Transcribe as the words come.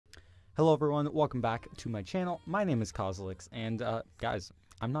Hello everyone, welcome back to my channel. My name is Cosolix, and guys,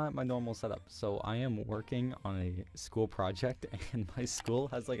 I'm not at my normal setup, so I am working on a school project, and my school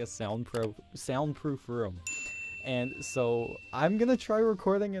has like a soundproof room. And so I'm gonna try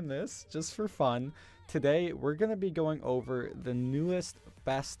recording in this just for fun. Today we're gonna be going over the newest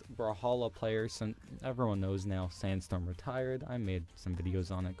best Brawlhalla players, and everyone knows now Sandstorm retired. I made some videos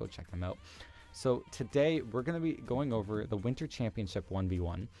on it, go check them out. So today we're going to be going over the Winter Championship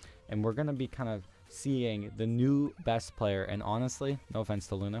 1v1, and we're going to be kind of seeing the new best player. And honestly, no offense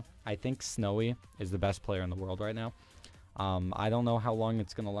to Luna, I think Snowy is the best player in the world right now. I don't know how long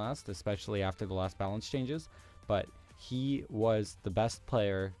it's going to last, especially after the last balance changes, but he was the best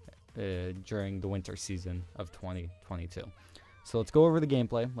player during the winter season of 2022. So let's go over the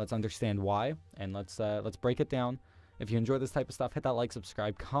gameplay, let's understand why, and let's break it down. If you enjoy this type of stuff, hit that like,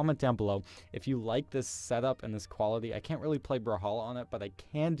 subscribe, comment down below. If you like this setup and this quality, I can't really play Brawlhalla on it, but I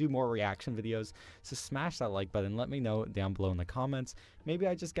can do more reaction videos. So smash that like button. Let me know down below in the comments. Maybe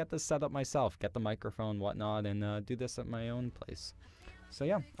I just get this set up myself, get the microphone, whatnot, and do this at my own place. So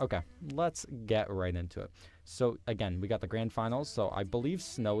yeah, okay, let's get right into it. So again, we got the grand finals. So I believe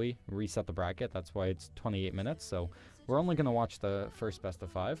Snowy reset the bracket. That's why it's 28 minutes. So we're only going to watch the first best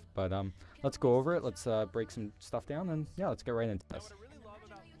of 5, but let's go over it. Let's break some stuff down, and yeah, let's get right into this. What I really love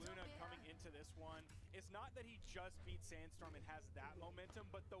about Luna coming into this one is not that he just beat Sandstorm and has that momentum,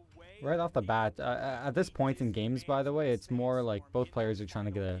 but the way Right off the bat, at this point in games, by the way, it's more like both players are trying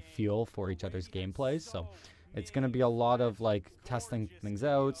to get a feel for each other's gameplays, so it's going to be a lot of like testing things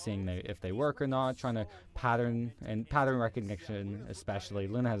out, seeing if they work or not, trying to pattern recognition especially.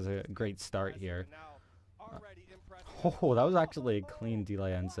 Luna has a great start here. Oh, that was actually a clean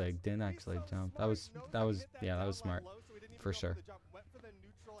delay and sig. Didn't actually jump. That was smart for sure.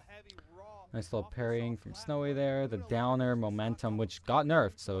 Nice little parrying from Snowy there. The downer momentum, which got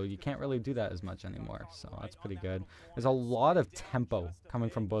nerfed, so you can't really do that as much anymore. So that's pretty good. There's a lot of tempo coming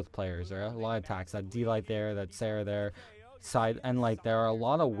from both players. There are a lot of attacks. That D-light there, that Sarah there, side end light there. Are a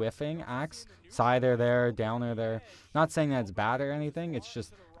lot of whiffing acts. Sider there, downer there. Not saying that it's bad or anything. It's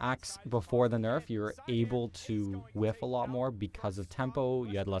just acts before the nerf, you were able to whiff a lot more because of tempo.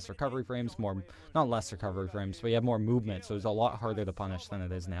 You had less recovery frames, not less recovery frames, but you have more movement, so it's a lot harder to punish than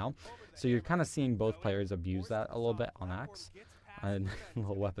it is now. So you're kind of seeing both players abuse that a little bit on axe. And a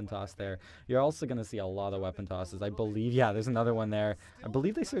little weapon toss there. You're also going to see a lot of weapon tosses. I believe, yeah, there's another one there. I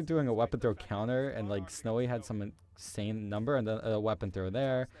believe they started doing a weapon throw counter, and like Snowy had some insane number, and then a weapon throw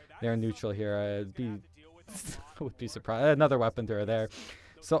there. They're neutral here. I would be surprised. Another weapon throw there.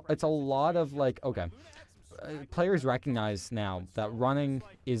 So it's a lot of like, okay, players recognize now that running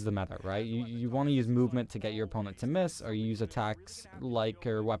is the meta, right? You want to use movement to get your opponent to miss, or you use attacks like,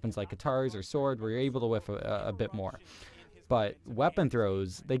 or weapons like guitars or sword where you're able to whiff a bit more. But weapon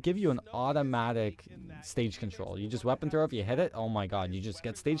throws, they give you an automatic stage control. You just weapon throw, if you hit it, oh my god, you just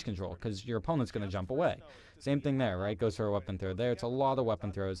get stage control because your opponent's going to jump away. Same thing there, right? Goes for a weapon throw there. It's a lot of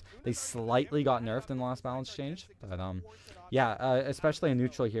weapon throws. They slightly got nerfed in the last balance change. But yeah, especially in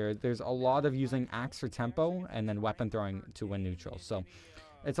neutral here, there's a lot of using axe for tempo and then weapon throwing to win neutral. So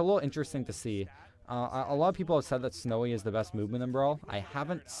it's a little interesting to see. A lot of people have said that Snowy is the best movement in Brawl. I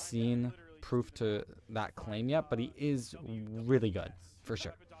haven't seen proof to that claim yet, but he is really good for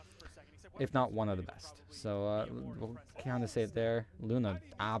sure, if not one of the best. So we'll kind of say it there. Luna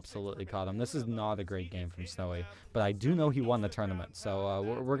absolutely caught him. This is not a great game from Snowy, but I do know he won the tournament, so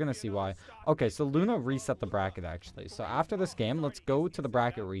we're gonna see why. Okay, so Luna reset the bracket actually. So after this game, let's go to the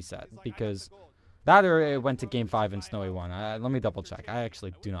bracket reset, because that or it went to game 5 and Snowy won. Let me double check. I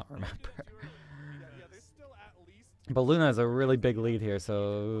actually do not remember. But Luna has a really big lead here,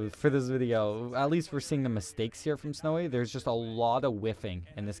 so for this video, at least we're seeing the mistakes here from Snowy. There's just a lot of whiffing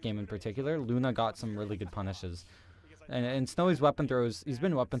in this game in particular. Luna got some really good punishes. And Snowy's weapon throws, he's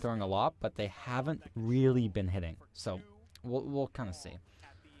been weapon throwing a lot, but they haven't really been hitting. So we'll kind of see.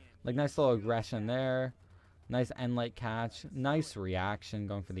 Like, nice little aggression there. Nice end light catch. Nice reaction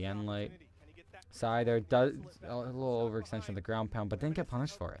going for the end light. Sider does a little overextension of the ground pound, but didn't get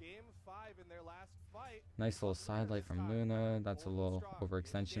punished for it. Nice little side light from Luna. That's a little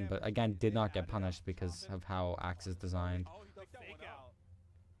overextension, but again, did not get punished because of how Axe is designed.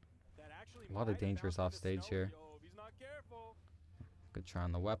 A lot of dangerous offstage here. Good try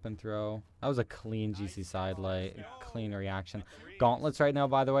on the weapon throw. That was a clean GC side light, clean reaction. Gauntlets right now,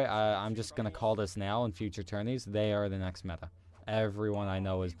 by the way, I'm just going to call this now in future tourneys. They are the next meta. Everyone I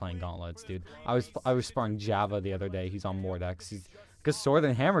know is playing gauntlets, dude. I was sparring Java the other day. He's on Mordex. Because Sword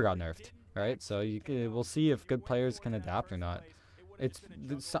and Hammer got nerfed. Right, so we'll see if good players can adapt or not.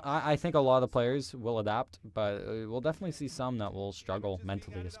 I think a lot of the players will adapt, but we'll definitely see some that will struggle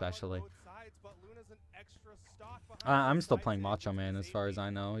mentally, especially. I'm still playing Macho Man as far as I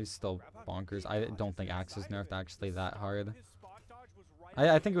know. He's still bonkers. I don't think Axe is nerfed actually that hard.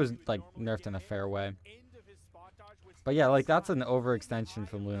 I think it was like nerfed in a fair way. But yeah, like that's an overextension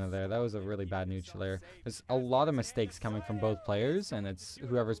from Luna there. That was a really bad neutral air. There's a lot of mistakes coming from both players, and it's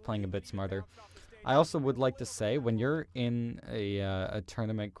whoever's playing a bit smarter. I also would like to say, when you're in a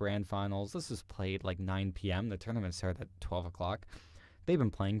tournament grand finals, this is played like 9 p.m. The tournament started at 12 o'clock. They've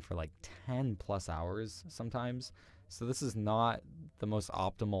been playing for like 10 plus hours sometimes. So this is not the most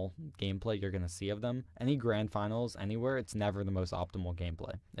optimal gameplay you're going to see of them. Any grand finals anywhere, it's never the most optimal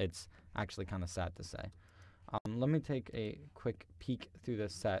gameplay. It's actually kind of sad to say. Let me take a quick peek through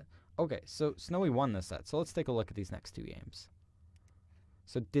this set. Okay, so Snowy won this set. So let's take a look at these next 2 games.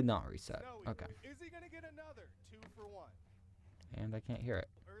 So it did not reset. Okay. Is he gonna get another 2 for 1? And I can't hear it.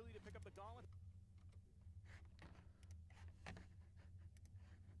 Early to pick up the gauntlet.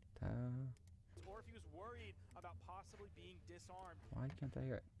 Or if he was worried about possibly being disarmed. Why can't I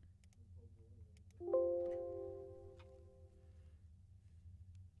hear it?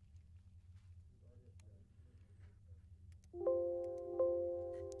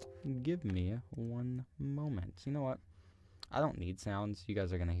 Give me 1 moment. You know what? I don't need sounds. You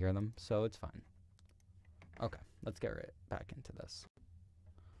guys are going to hear them, so it's fine. Okay, let's get right back into this.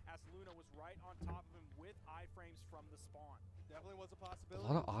 As Luna was right on top of him with iframes from the spawn. Definitely was a possibility.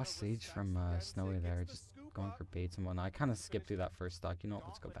 A lot of offstage from Snowy there, just going for baits and whatnot. I kind of skipped through that first stock. You know what?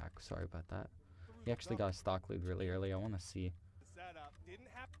 Let's go back. Sorry about that. He actually got a stock lead really early. I want to see.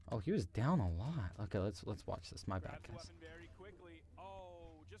 Oh, he was down a lot. Okay, let's watch this. My bad, guys.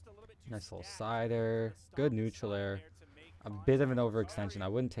 Nice little sider. Good neutral air. A bit of an overextension. I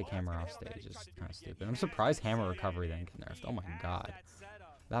wouldn't take hammer off stage. It's kind of stupid. I'm surprised hammer recovery didn't get nerfed. Oh my god.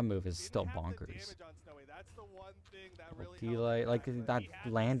 That move is still bonkers. D-light, like that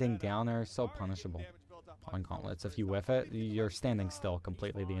landing downer, so punishable on gauntlets. If you whiff it, you're standing still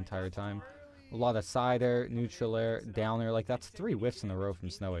completely the entire time. A lot of sider, neutral air, downer. Like that's 3 whiffs in a row from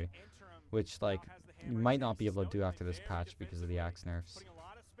Snowy, which like you might not be able to do after this patch because of the axe nerfs.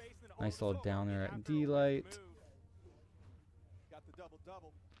 Nice little downer at D-light.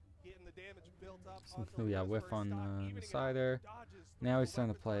 So, yeah, whiff on the sider. Now he's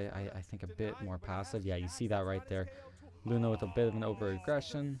starting to play, I think, a bit more passive. Yeah, you see that right there. Luna with a bit of an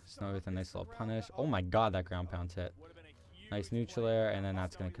over-aggression. Snowy with a nice little punish. Oh my god, that ground pound hit. Nice neutral air, and then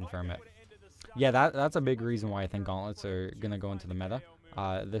that's going to confirm it. Yeah, that's a big reason why I think gauntlets are going to go into the meta.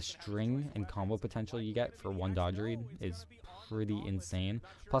 The string and combo potential you get for 1 dodge read is pretty insane.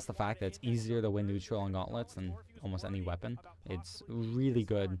 Plus the fact that it's easier to win neutral on gauntlets than almost any weapon. It's really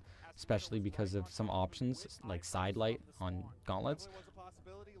good, especially because of some options like side light on gauntlets.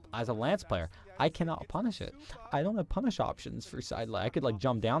 As a lance player, I cannot punish it. I don't have punish options for side light. I could like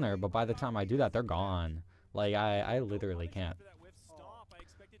jump down there, but by the time I do that, they're gone. Like I literally can't.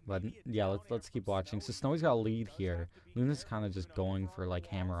 But yeah, let's keep watching. So Snowy's got a lead here. Luna's kind of just going for like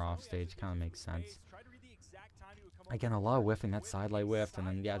hammer off stage. Kind of makes sense. Again, a lot of whiffing. That side light whiffed, and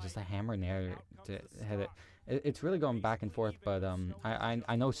then yeah, just a hammer in there to hit it. It's really going back and forth, but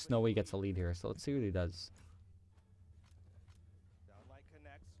I know Snowy gets a lead here, so let's see what he does.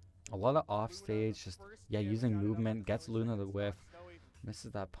 A lot of off stage, just yeah, using movement, gets Luna the whiff,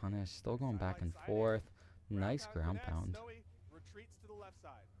 misses that punish, still going back and forth. Nice ground pound.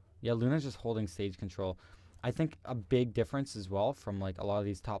 Yeah, Luna's just holding stage control. I think a big difference as well from like a lot of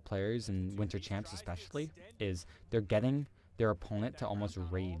these top players and winter champs especially is they're getting their opponent to almost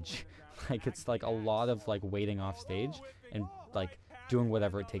rage. Like it's like a lot of like waiting off stage and like doing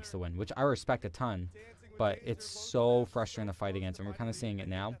whatever it takes to win, which I respect a ton, but it's so frustrating to fight against, and we're kind of seeing it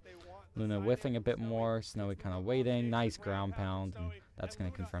now. Luna whiffing a bit more, Snowy kind of waiting, nice ground pound, and that's going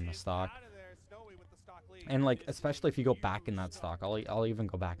to confirm the stock. And like especially if you go back in that stock, I'll even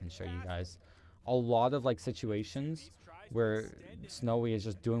go back and show you guys a lot of like situations where Snowy is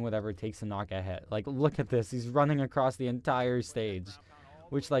just doing whatever it takes to knock a hit. Like look at this, he's running across the entire stage,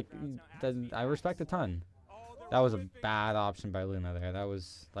 which like I respect a ton. That was a bad option by Luna there. That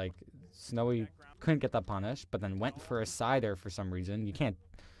was like Snowy couldn't get that punish, but then went for a sider for some reason.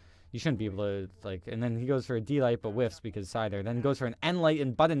 You shouldn't be able to like, and then he goes for a D-light but whiffs because sider, then goes for an N-light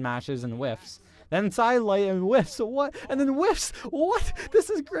and button mashes and whiffs. Then side light and whiffs, so what? And then whiffs, what? This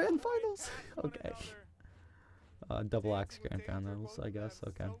is grand finals. Okay. Double axe grand finals, I guess.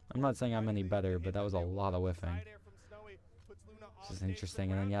 Okay. I'm not saying I'm any better, but that was a lot of whiffing. This is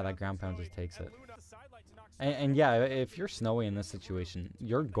interesting, and then yeah, that ground pound just takes it. And yeah, if you're Snowy in this situation,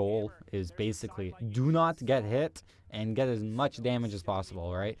 your goal is basically do not get hit and get as much damage as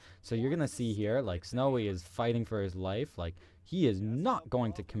possible, right? So you're going to see here, like, Snowy is fighting for his life. Like, he is not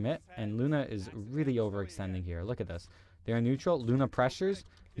going to commit, and Luna is really overextending here. Look at this. They're in neutral. Luna pressures.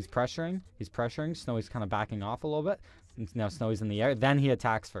 He's pressuring. He's pressuring. Snowy's kind of backing off a little bit. And now Snowy's in the air. Then he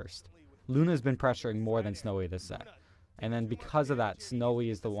attacks first. Luna's been pressuring more than Snowy this set. And then because of that,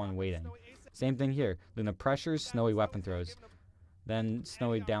 Snowy is the one waiting. Same thing here. Luna pressures, Snowy weapon throws. Then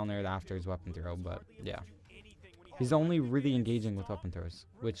Snowy down there after his weapon throw, but yeah. He's only really engaging with weapon throws,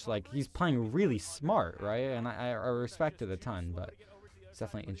 which, like, he's playing really smart, right? And I respect it a ton, but it's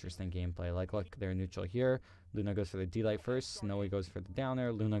definitely interesting gameplay. Like, look, they're neutral here. Luna goes for the D-Light first, Snowy goes for the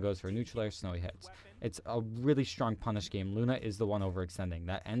downer, Luna goes for a neutral air, Snowy hits. It's a really strong punish game. Luna is the one overextending.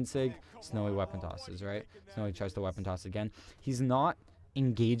 That end sig, Snowy weapon tosses, right? Snowy tries to weapon toss again. He's not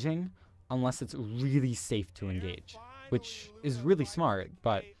engaging unless it's really safe to engage, which is really smart,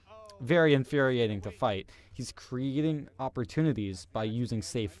 but very infuriating to fight. He's creating opportunities by using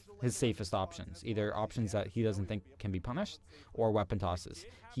his safest options, either options that he doesn't think can be punished or weapon tosses.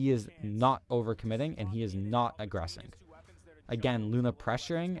 He is not overcommitting and he is not aggressing. Again, Luna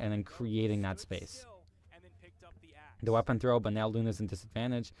pressuring and then creating that space. The weapon throw, but now Luna's in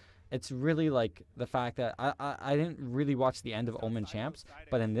disadvantage. It's really like the fact that I didn't really watch the end of Omen Champs,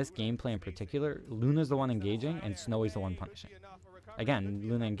 but in this gameplay in particular, Luna's the one engaging and Snowy's the one punishing. Again,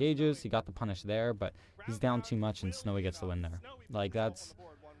 Luna engages, he got the punish there, but he's down too much and Snowy gets the win there. Like, that's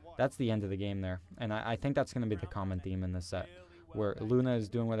the end of the game there. And I think that's going to be the common theme in this set, where Luna is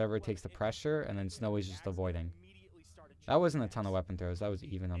doing whatever it takes to pressure and then Snowy's just avoiding. That wasn't a ton of weapon throws, that was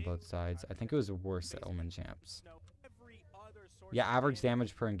even on both sides. I think it was worse at Omen Champs. Yeah, average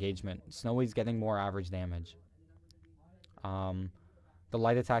damage per engagement. Snowy's getting more average damage. The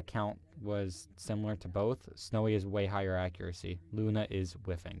light attack count was similar to both. Snowy is way higher accuracy. Luna is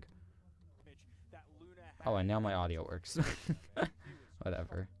whiffing. Oh, and now my audio works.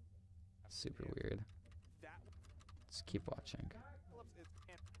 Whatever. Super weird. Let's keep watching.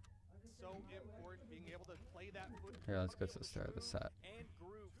 Here, let's go to the start of the set.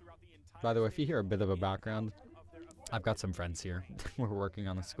 By the way, if you hear a bit of a background, I've got some friends here. We're working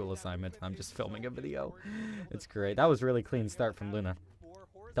on a school assignment. I'm just filming a video. It's great. That was really clean start from Luna.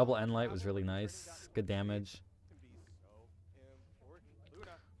 Double end light was really nice. Good damage.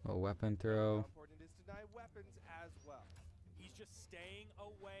 A weapon throw.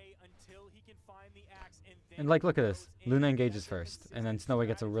 And like, look at this. Luna engages first, and then Snowy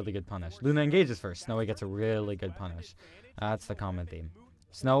gets a really good punish. Luna engages first. Snowy gets a really good punish. That's the common theme.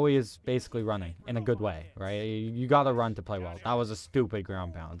 Snowy is basically running in a good way, right? You gotta run to play well. That was a stupid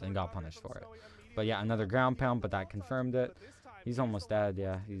ground pound and got punished for it. But yeah, another ground pound, but that confirmed it. He's almost dead,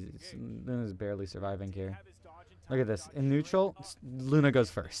 yeah. Luna's barely surviving here. Look at this. In neutral, Luna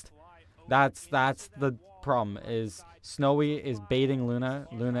goes first. That's the problem, is Snowy is baiting Luna.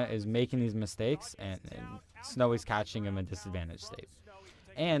 Luna is making these mistakes, and Snowy's catching him in disadvantage state.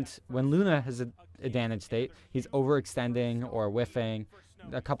 And when Luna has a advantage state, he's overextending or whiffing.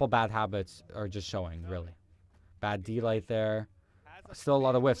 A couple bad habits are just showing, really. Bad D-Light there. Still a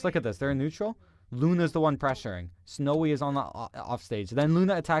lot of whiffs. Look at this. They're in neutral. Luna's the one pressuring. Snowy is on the off stage. Then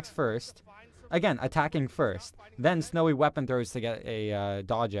Luna attacks first. Again, attacking first. Then Snowy weapon throws to get a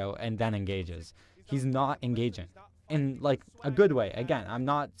dodge out and then engages. He's not engaging in, like, a good way. Again, I'm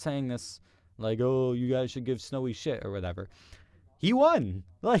not saying this like, oh, you guys should give Snowy shit or whatever. He won.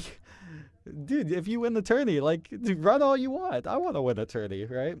 Like, dude, if you win the tourney, like, dude, run all you want. I want to win a tourney,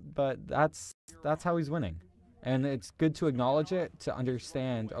 right? But that's how he's winning. And it's good to acknowledge it, to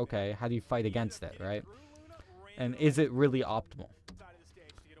understand, okay, how do you fight against it, right? And is it really optimal?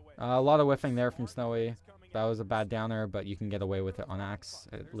 A lot of whiffing there from Snowy. That was a bad downer, but you can get away with it on Axe,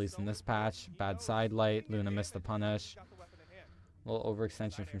 at least in this patch. Bad side light. Luna missed the punish. A little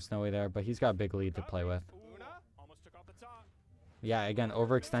overextension from Snowy there, but he's got a big lead to play with. Yeah, again,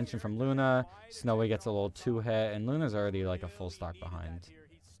 overextension from Luna. Snowy gets a little 2-hit, and Luna's already like a full stock behind.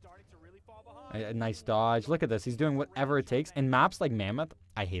 A nice dodge. Look at this. He's doing whatever it takes. In maps like Mammoth,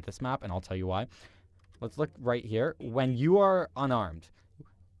 I hate this map, and I'll tell you why. Let's look right here. When you are unarmed,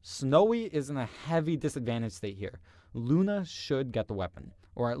 Snowy is in a heavy disadvantage state here. Luna should get the weapon,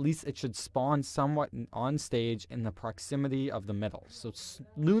 or at least it should spawn somewhat on stage in the proximity of the middle. So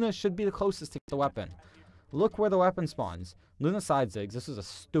Luna should be the closest to get the weapon. Look where the weapon spawns. Luna side zigs. This is a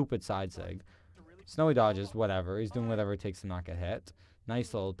stupid side zig. Snowy dodges, whatever. He's doing whatever it takes to not get hit.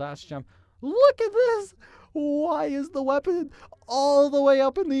 Nice little dash jump. Look at this! Why is the weapon all the way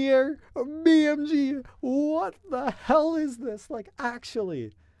up in the air? BMG! What the hell is this? Like,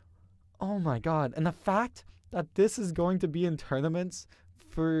 actually. Oh my god. And the fact that this is going to be in tournaments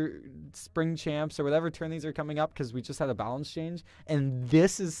for spring champs or whatever tourneys are coming up, because we just had a balance change, and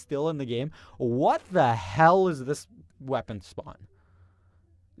this is still in the game. What the hell is this weapon spawn?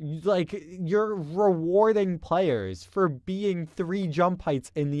 Like, you're rewarding players for being 3 jump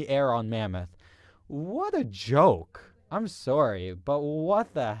heights in the air on Mammoth. What a joke. I'm sorry, but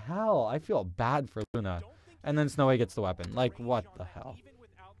what the hell? I feel bad for Luna. And then Snowy gets the weapon. Like, what the hell?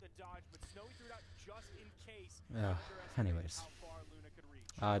 Anyways.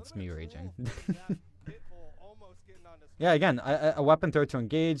 It's me raging. Yeah, again, a weapon throw to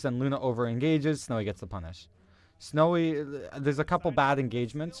engage, then Luna over-engages, Snowy gets the punish. Snowy, there's a couple bad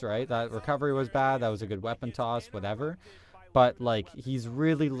engagements, right? That recovery was bad, that was a good weapon toss, whatever. But, like, he's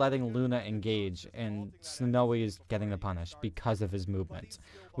really letting Luna engage, and Snowy is getting the punish because of his movement.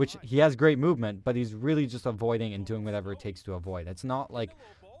 Which, he has great movement, but he's really just avoiding and doing whatever it takes to avoid. It's not, like,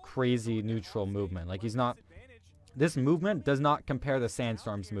 crazy neutral movement. Like, he's not... This movement does not compare to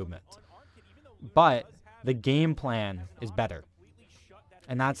Sandstorm's movement. But the game plan is better.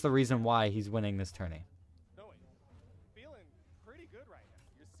 And that's the reason why he's winning this tourney. Feeling pretty good right now.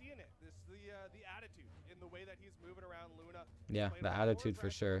 You're seeing it. This the attitude in the way that he's moving around Luna. Yeah, the attitude for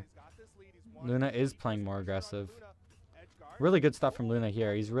sure. Luna is playing more aggressive. Really good stuff from Luna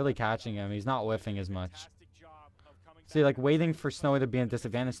here. He's really catching him. He's not whiffing as much. See, like, waiting for Snowy to be in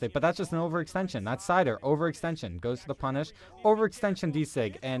disadvantage state, but that's just an overextension. That's Cider. Overextension. Goes to the punish. Overextension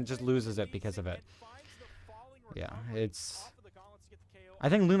D-Sig, and just loses it because of it. Yeah, it's... I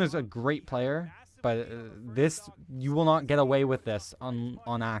think Luna's a great player, but this... You will not get away with this on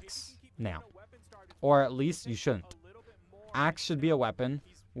Axe now. Or at least you shouldn't. Axe should be a weapon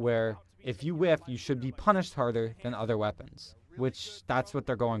where if you whiff, you should be punished harder than other weapons. Which, that's what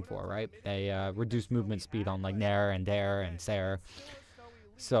they're going for, right? They reduce movement speed on, like, Nair and Dare and Sair.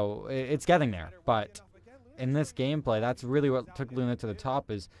 So, it's getting there. But in this gameplay, that's really what took Luna to the top,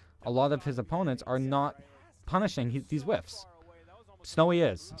 is a lot of his opponents are not punishing these whiffs. Snowy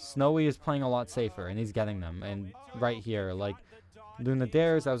is. Snowy is playing a lot safer, and he's getting them. And right here, like, Luna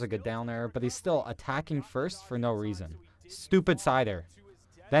dares, that was a good down air, but he's still attacking first for no reason. Stupid Cider.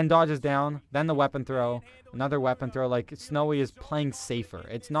 Then dodges down, then the weapon throw, another weapon throw. Like, Snowy is playing safer.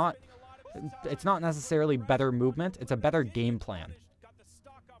 It's not necessarily better movement, it's a better game plan.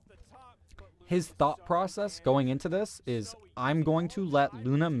 His thought process going into this is, I'm going to let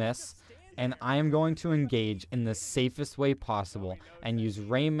Luna miss, and I am going to engage in the safest way possible and use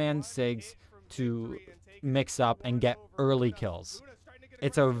Rayman Sigs to mix up and get early kills.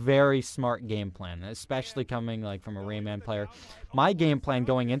 It's a very smart game plan, especially coming, like, from a Rayman player. My game plan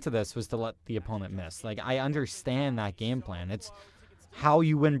going into this was to let the opponent miss. Like, I understand that game plan. It's how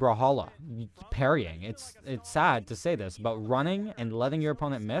you win Brawlhalla. Parrying. It's sad to say this, but running and letting your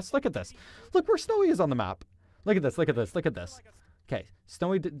opponent miss. Look at this. Look where Snowy is on the map. Look at this. Look at this. Look at this. Okay,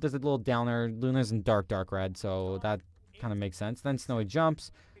 Snowy does a little downer. Luna's in dark red, so that kind of makes sense. Then Snowy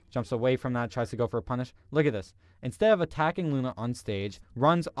jumps away from that, tries to go for a punish. Look at this. Instead of attacking Luna on stage,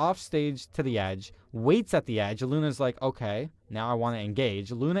 runs off stage to the edge, waits at the edge. Luna's like, okay, now I want to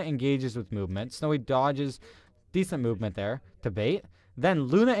engage. Luna engages with movement. Snowy dodges, decent movement there to bait. Then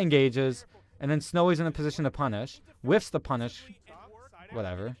Luna engages, and then Snowy's in a position to punish. Whiffs the punish,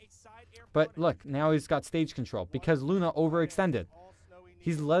 whatever. But look, now he's got stage control because Luna overextended.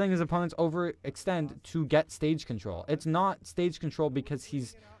 He's letting his opponents overextend to get stage control. It's not stage control because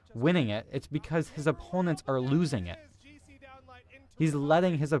he's winning it. It's because his opponents are losing it. He's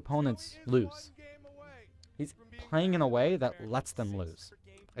letting his opponents lose. He's playing in a way that lets them lose.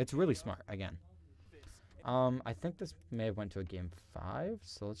 It's really smart, again. I think this may have went to a game 5,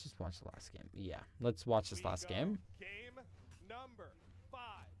 so let's just watch the last game. Yeah, let's watch this last game. Game number 5,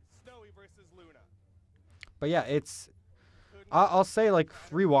 Snowy versus Luna. But yeah, it's... I'll say, like,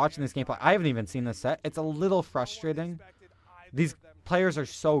 rewatching this gameplay, I haven't even seen this set. It's a little frustrating. These players are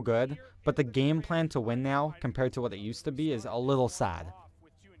so good, but the game plan to win now, compared to what it used to be, is a little sad.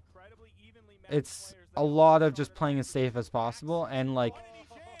 It's a lot of just playing as safe as possible, and, like,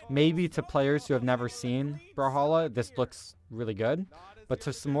 maybe to players who have never seen Brawlhalla, this looks really good. But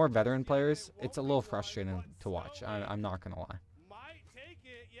to some more veteran players, it's a little frustrating to watch. I'm not going to lie.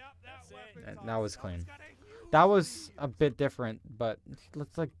 That was clean. That was a bit different, but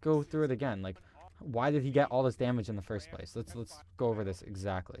let's, like, go through it again. Like, why did he get all this damage in the first place? Let's go over this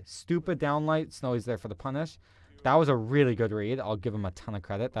exactly. Stupid downlight. Snowy's there for the punish. That was a really good read. I'll give him a ton of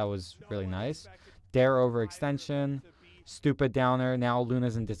credit. That was really nice. Dare overextension. Stupid downer. Now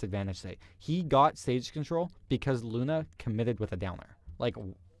Luna's in disadvantage state. He got stage control because Luna committed with a downer. Like,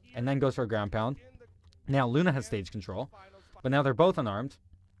 and then goes for a ground pound. Now Luna has stage control, but now they're both unarmed.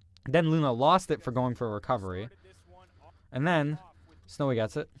 Then Luna lost it for going for a recovery. And then Snowy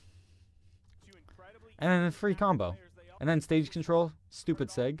gets it. And then a free combo. And then stage control,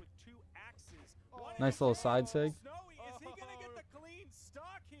 stupid sig. Nice little side sig.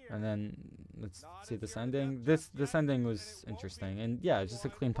 And then let's see this ending. This ending was interesting. And yeah, just a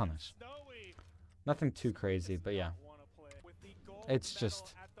clean punish. Nothing too crazy, but yeah. It's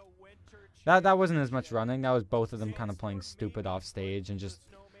just that wasn't as much running. That was both of them kind of playing stupid off stage and just,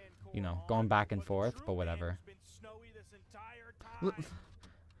 you know, going back and forth, but whatever.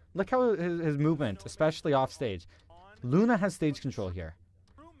 Look how his movement, especially off stage. Luna has stage control here.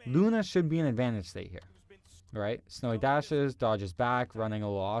 Luna should be in advantage state here. Right? Snowy dashes, dodges back, running a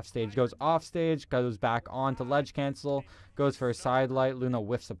little off stage, goes off stage, goes back on to ledge cancel, goes for a side light. Luna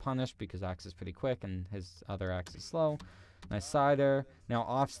whiffs a punish because Axe is pretty quick and his other Axe is slow. Nice sider. Now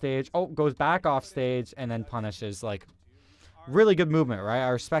off stage. Oh, goes back off stage and then punishes. Like, really good movement, right? I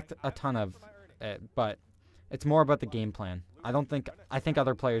respect a ton of it, but it's more about the game plan. I think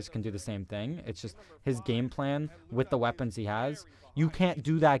other players can do the same thing. It's just his game plan with the weapons he has. You can't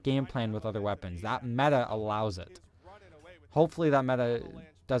do that game plan with other weapons. That meta allows it. Hopefully that meta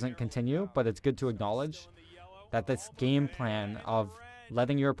doesn't continue, but it's good to acknowledge that this game plan of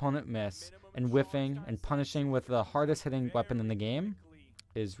letting your opponent miss and whiffing and punishing with the hardest hitting weapon in the game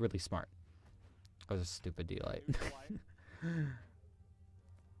is really smart. That was a stupid D-light.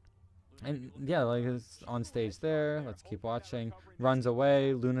 And yeah, like it's on stage there. Let's keep watching. Runs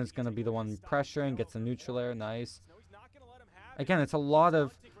away. Luna's going to be the one pressuring. Gets a neutral air. Nice. Again, it's a lot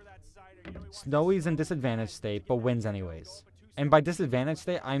of Snowy's in disadvantage state, but wins anyways. And by disadvantage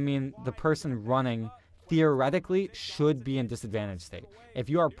state, I mean the person running theoretically should be in disadvantage state. If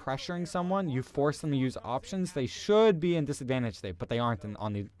you are pressuring someone, you force them to use options, they should be in disadvantage state, but they aren't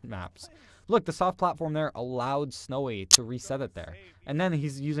on the maps. Look, the soft platform there allowed Snowy to reset it there. And then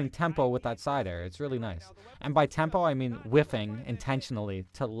he's using tempo with that side air. It's really nice. And by tempo, I mean whiffing intentionally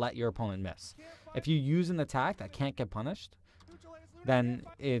to let your opponent miss. If you use an attack that can't get punished, then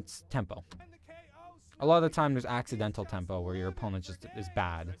it's tempo. A lot of the time there's accidental tempo where your opponent just is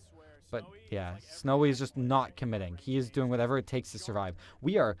bad. But yeah, Snowy is just not committing. He is doing whatever it takes to survive.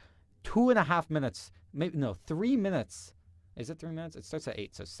 We are 2.5 minutes, maybe no, 3 minutes. Is it 3 minutes? It starts at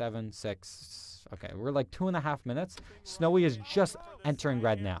 8, so 7, 6. Okay, we're like 2.5 minutes. Snowy is just entering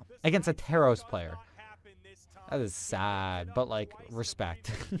red now against a Taros player. That is sad, but like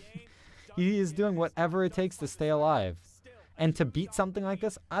respect. He is doing whatever it takes to stay alive. And to beat something like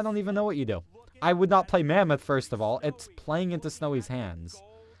this, I don't even know what you do. I would not play Mammoth, first of all. It's playing into Snowy's hands.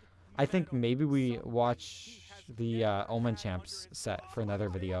 I think maybe we watch the Omen Champs set for another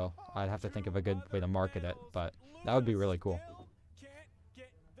video. I'd have to think of a good way to market it, but that would be really cool.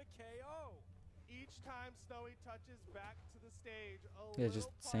 Yeah, just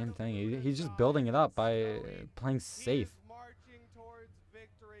same thing. He's just building it up by playing safe.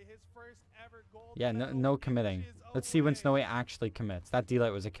 Yeah, no committing. Let's see when Snowy actually commits. That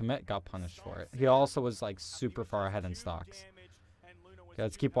D-Light was a commit, got punished for it. He also was like super far ahead in stocks. Okay,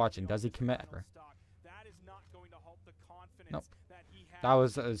 let's keep watching. Does he commit ever? Nope. That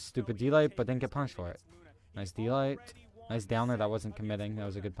was a stupid D-Light, but didn't get punished for it. Nice D-Light. Nice downer. That wasn't committing. That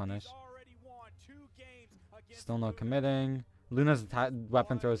was a good punish. Still no committing. Luna's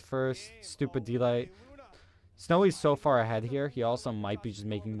weapon throws first. Stupid D-Light. Snowy's so far ahead here. He also might be just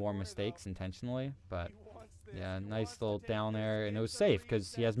making more mistakes intentionally, but yeah, nice little down air, and it was safe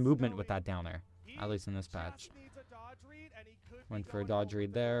because he has movement with that down air, at least in this patch. Went for a dodge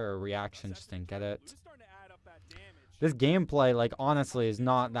read there, or reaction, just didn't get it. This gameplay, like, honestly, is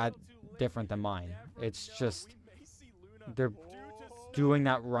not that different than mine. It's just, they're doing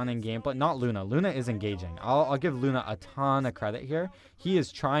that running gameplay. Not Luna. Luna is engaging. I'll give Luna a ton of credit here. He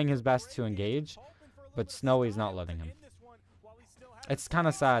is trying his best to engage, but Snowy's not letting him. It's kind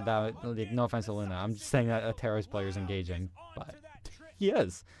of sad that, like, no offense to Luna, I'm just saying that a Taros player is engaging, but he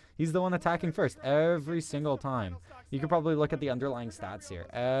is. He's the one attacking first every single time. You could probably look at the underlying stats here.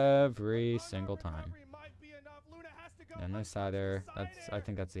 Every single time. Yeah, nice side air. I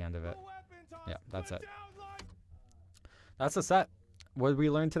think that's the end of it. Yeah, that's it. That's the set. What did we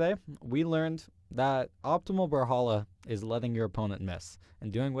learn today? We learned that optimal Brawlhalla is letting your opponent miss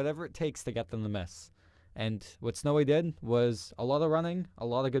and doing whatever it takes to get them to miss. And what Snowy did was a lot of running, a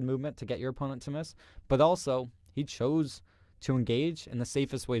lot of good movement to get your opponent to miss, but also he chose to engage in the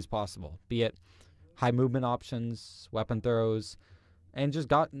safest ways possible, be it high movement options, weapon throws, and just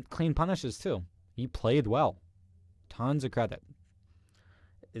got clean punishes too. He played well. Tons of credit.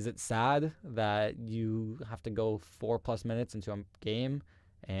 Is it sad that you have to go 4+ minutes into a game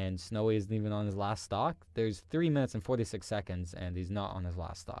and Snowy isn't even on his last stock. There's 3 minutes and 46 seconds, and he's not on his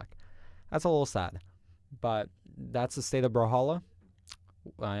last stock. That's a little sad, but that's the state of Brawlhalla.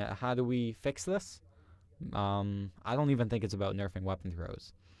 How do we fix this? I don't even think it's about nerfing weapon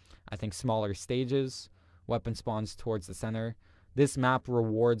throws. I think smaller stages, weapon spawns towards the center. This map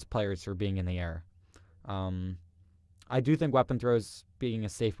rewards players for being in the air. I do think weapon throws being a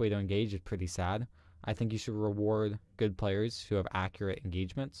safe way to engage is pretty sad. I think you should reward good players who have accurate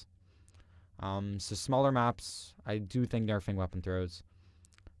engagements. So smaller maps, I do think nerfing weapon throws.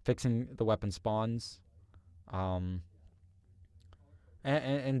 Fixing the weapon spawns. Weapon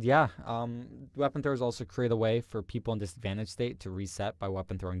throws also create a way for people in disadvantaged state to reset by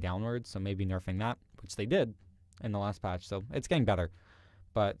weapon throwing downwards, so maybe nerfing that, which they did in the last patch, so it's getting better,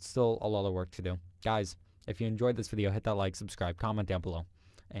 but still a lot of work to do. Guys, if you enjoyed this video, hit that like, subscribe, comment down below,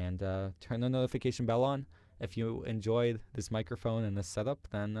 and turn the notification bell on. If you enjoyed this microphone and this setup,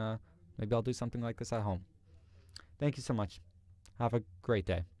 then maybe I'll do something like this at home. Thank you so much. Have a great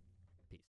day.